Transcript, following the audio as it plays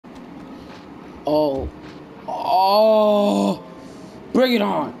Oh. Oh. Bring it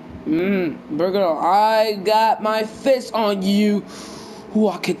on. Bring it on. I got my fist on you.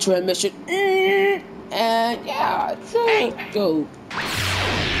 Rocket transmission. And yeah, sure. Go.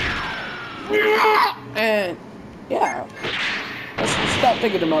 And yeah. Let's stop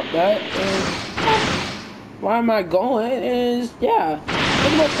thinking about that. And why am I going? Is yeah.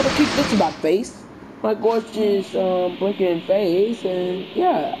 I'm not gonna keep this in my face. My gorgeous blinking face, and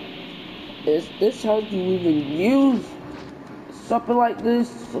yeah. Is this how you even use something like this?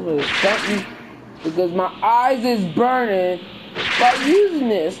 Something? Because my eyes is burning by using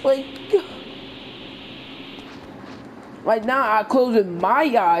this. Like right now I close my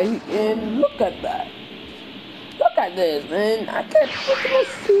eyes and look at that. Look at this, man. I can't fucking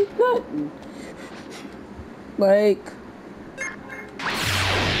see nothing. Like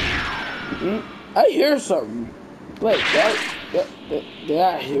I hear something. Wait, did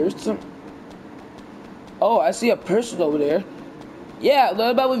I hear something? Oh, I see a person over there. Yeah,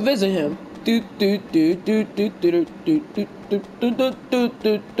 what about we visit him?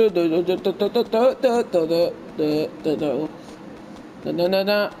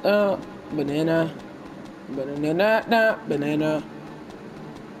 Banana, banana.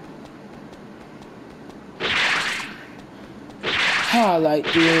 Highlight,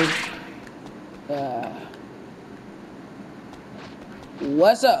 dude.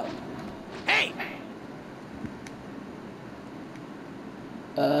 What's up? Hey!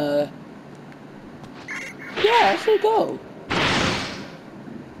 Yeah, I should go.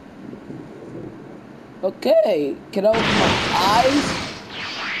 Okay, can I open my eyes?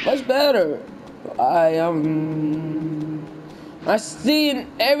 Much better. I seen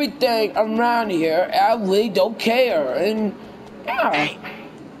everything around here. I really don't care, and yeah.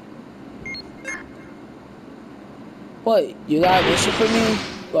 Wait, you got a mission for me?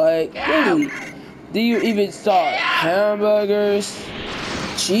 Like, really? Do you even saw hamburgers,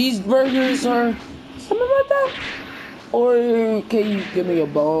 cheeseburgers, or something like that? Or can you give me a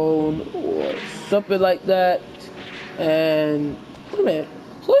bone or something like that? And wait a minute,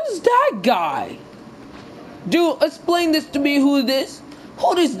 who is that guy? Dude, explain this to me. Who is this?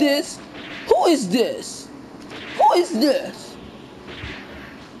 Who is this? Who is this? Who is this?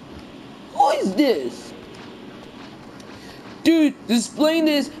 Who is this? Dude, explain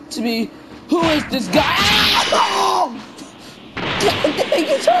this to me. Who is this guy? Oh!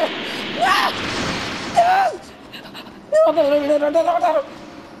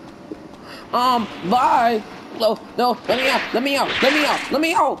 Bye. No, let me out.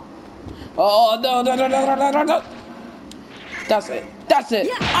 Oh, no. That's it.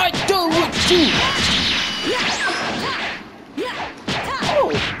 I do with you. Oh,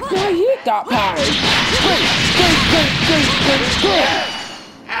 now he got powers. Great.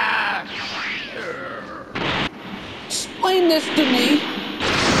 Explain this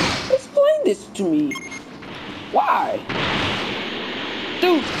to me. Why?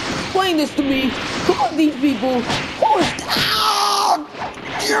 Dude, explain this to me. Who are these people? Who is...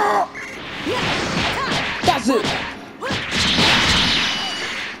 That's it.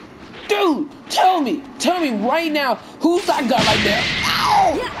 Dude, tell me right now, who's that guy right there?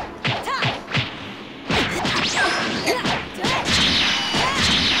 Ow!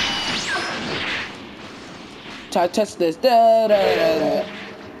 Try to touch this. Try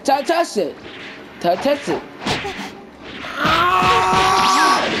to touch it.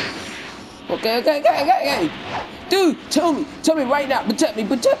 Okay. Dude, tell me right now. Protect me.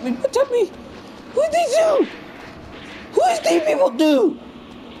 Who is these you? Who is these people, dude?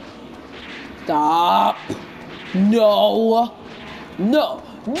 Stop. No.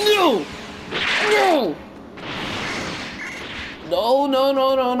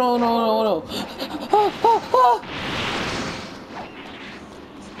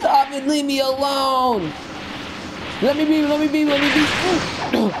 Stop it, leave me alone. Let me be.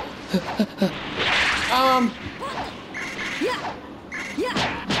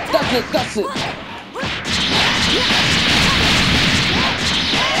 That's it.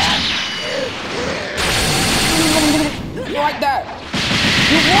 You like that?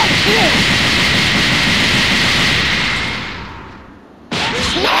 You want this?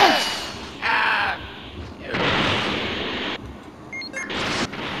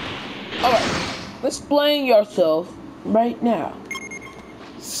 Alright, explain yourself right now.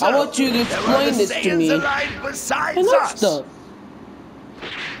 So, I want you to explain this to me. And that stuff.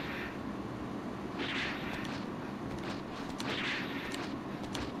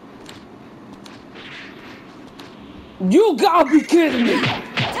 You gotta be kidding me!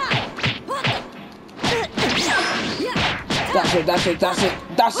 That's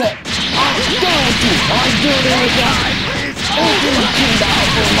it. I'm done with you. I'm done with you. Everything you came down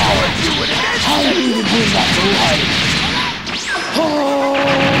for knowledge. How do you even bring that to life?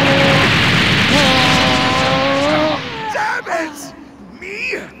 Damn it! Me?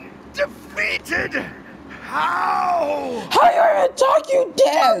 Defeated? How? How you even talk, you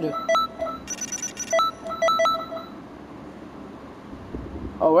dead?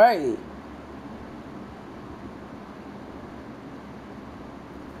 Alright.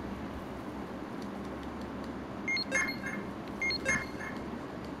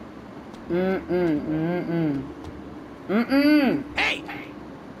 Hey!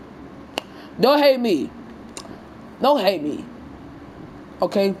 Don't hate me. Don't hate me.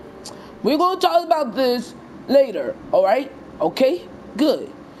 Okay? We're gonna talk about this later, alright? Okay?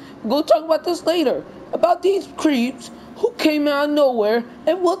 Good. We're gonna talk about this later. About these creeps who came out of nowhere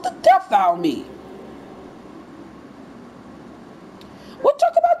and want the death out of me. We'll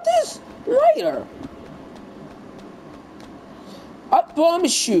talk about this later. I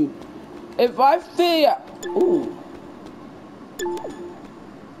promise you, if I fail, ooh.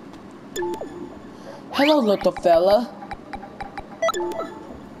 Hello, little fella.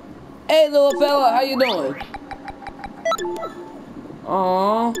 Hey, little fella, how you doing?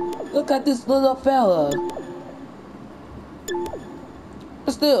 Aww, look at this little fella.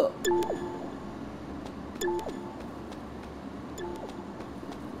 But still.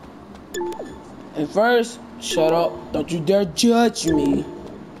 And first, shut up. Don't you dare judge me.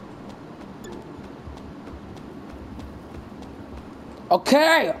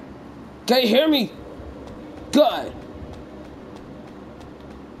 Okay. Can you hear me? Good.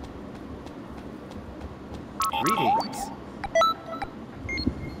 Greetings.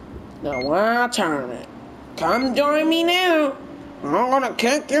 Now, my turn. Come join me now. I'm gonna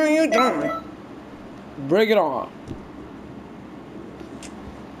kick you down. Bring it on.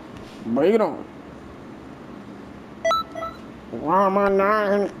 Bring it on.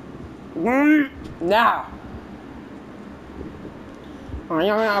 Now. I am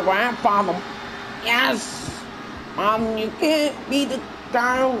your grandfather. Yes. You can't be the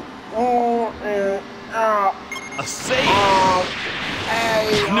guy A save? hey,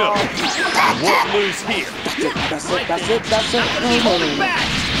 No. Won't lose here. That's it. No. Back!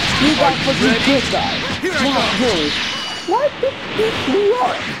 You got to be ready? good guy. Here I Not go. good. Why did you beat me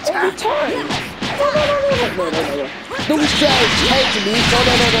up every time? No. Don't say hey to me. No.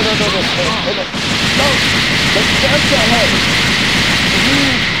 No. Let's start your head.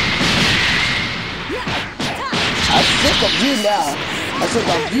 I'm sick of you now. I'm sick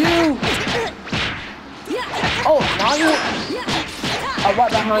of you. Oh, now you. I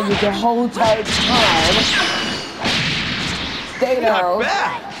was behind you the whole entire time. Stay Not down.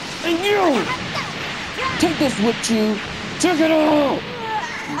 bad. And you! Take this with you. Check it out!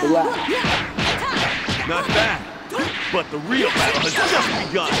 Black. Not bad. But the real battle has just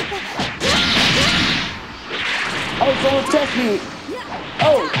begun. Oh, someone test me.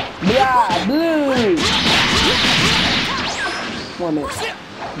 Oh, blah, blue. 1 minute.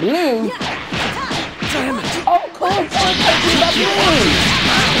 Blue? Damn it. Oh, cool. Someone test me by blue.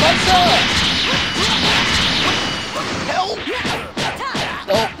 What's up? Help!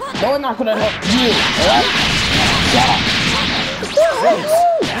 No, we're not gonna help you, alright? Shut up. Thanks.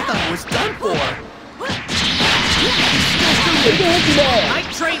 I thought I was done for. I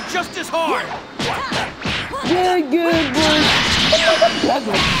trained just as hard. Good, boy.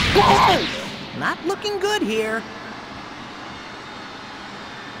 Not looking good here.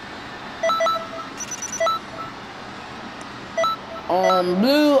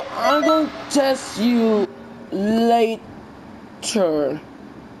 Blue, I'm gonna test you later.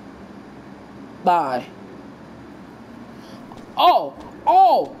 Bye. Oh,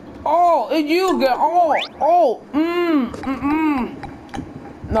 and you get,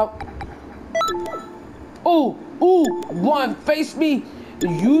 no. Want to face me?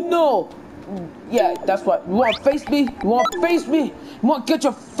 You know. Yeah, that's what. You want to face me? You want to face me? You want to get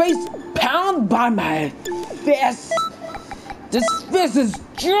your face pounded by my fist? This fist is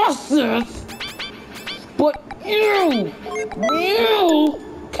justice. But you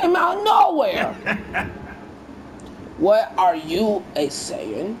came out of nowhere. What are you a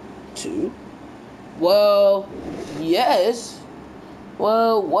Saiyan too? Well, yes.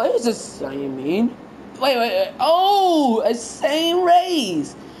 Well, what does a Saiyan mean? Wait. Oh, a Saiyan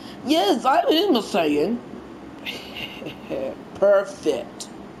race. Yes, I am a Saiyan. Perfect.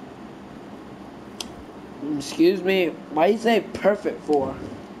 Excuse me, why do you say perfect for?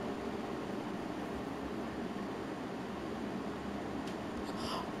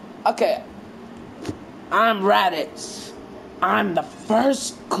 Okay. I'm Raditz. I'm the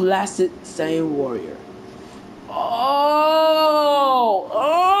first classic Saiyan warrior. Oh!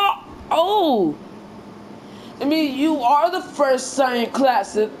 I mean, you are the first Saiyan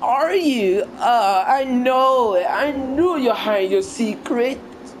classic, are you? I know it. I knew you hide your secret.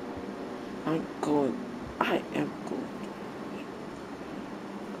 I am going.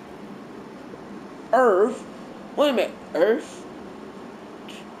 Earth? Wait a minute, Earth?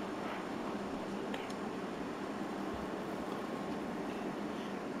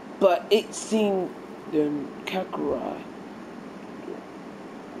 But it seemed the Kakarot.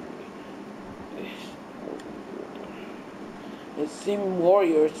 It seemed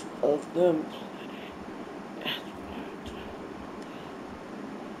warriors of them.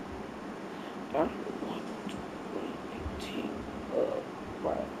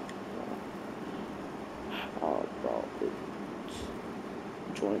 How about it?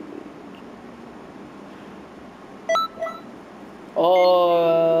 Join me.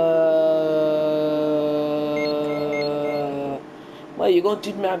 Well, you gonna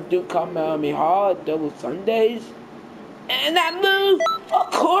teach me how to do Kamehameha double Sundays? And that move?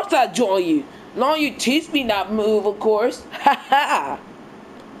 Of course I join you. Long you teach me that move, of course. Haha.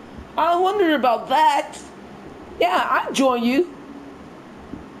 I wondered about that. Yeah, I join you.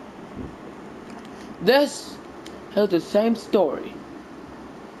 This is the same story.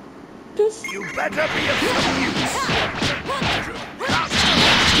 You better be of some use.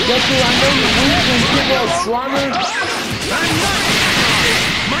 Guess who I know you weak and people are stronger?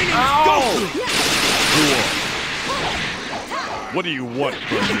 My name's Goku. What do you want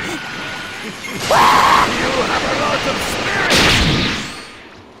from me? You have a lot of spirit.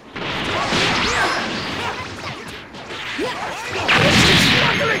 What are you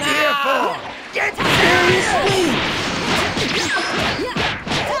struggling here for? Get seriously!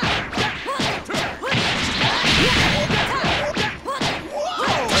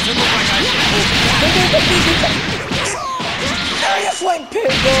 Doesn't look like I Seriously,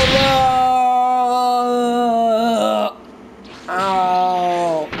 Piccolo!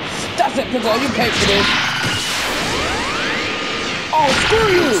 Ow! That's it, Piccolo. You paid for this. Oh, screw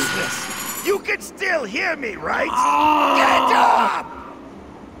you! You can still hear me, right? Get up!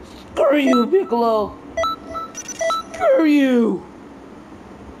 Screw you, Piccolo. Screw you.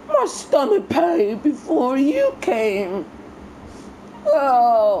 My stomach paid before you came.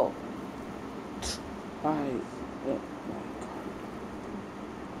 Oh.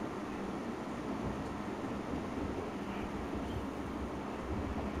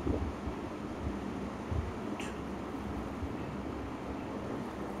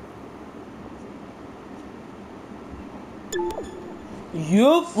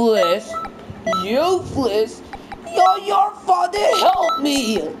 Useless? Useless? Your father helped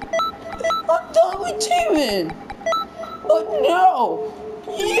me! I'm done with teaming! But no!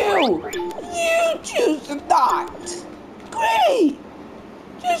 You choose to not! Great!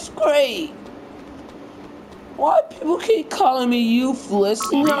 Just great! Why people keep calling me useless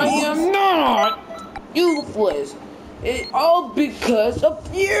and I am not useless? It's all because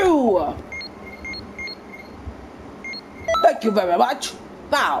of you! Thank you very much.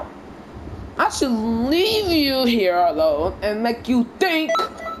 Now, I should leave you here alone and make you think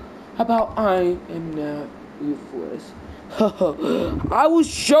about I am not useless. I will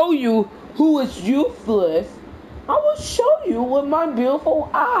show you who is useless. I will show you with my beautiful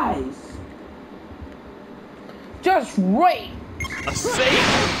eyes. Just wait. A safe?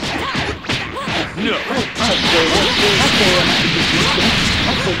 No.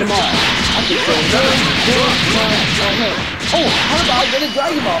 I'll show them all. Oh, how about I get a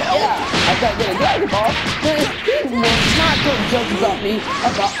Dragon Ball? Yeah, I gotta get a Dragon Ball. Then he will not gonna judge about me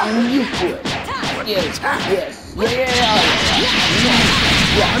about I'm useless. Yes. Yeah,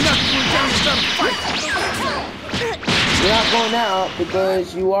 I'm not going down without a fight. You're not going out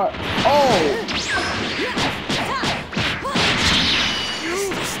because you are. Oh!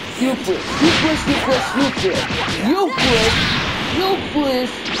 Useless.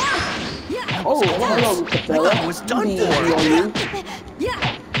 Oh, hello, fella. I was done for.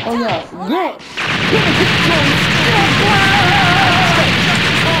 Oh, yeah. Good.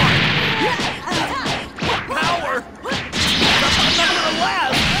 Power. I'm not gonna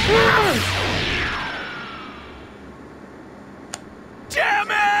last.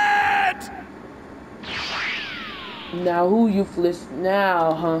 Damn it! Now, who useless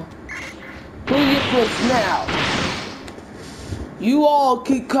now, huh? Who useless now? You all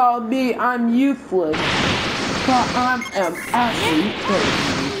keep calling me I'm useless, but I am actually crazy.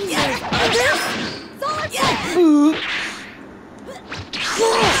 Oops.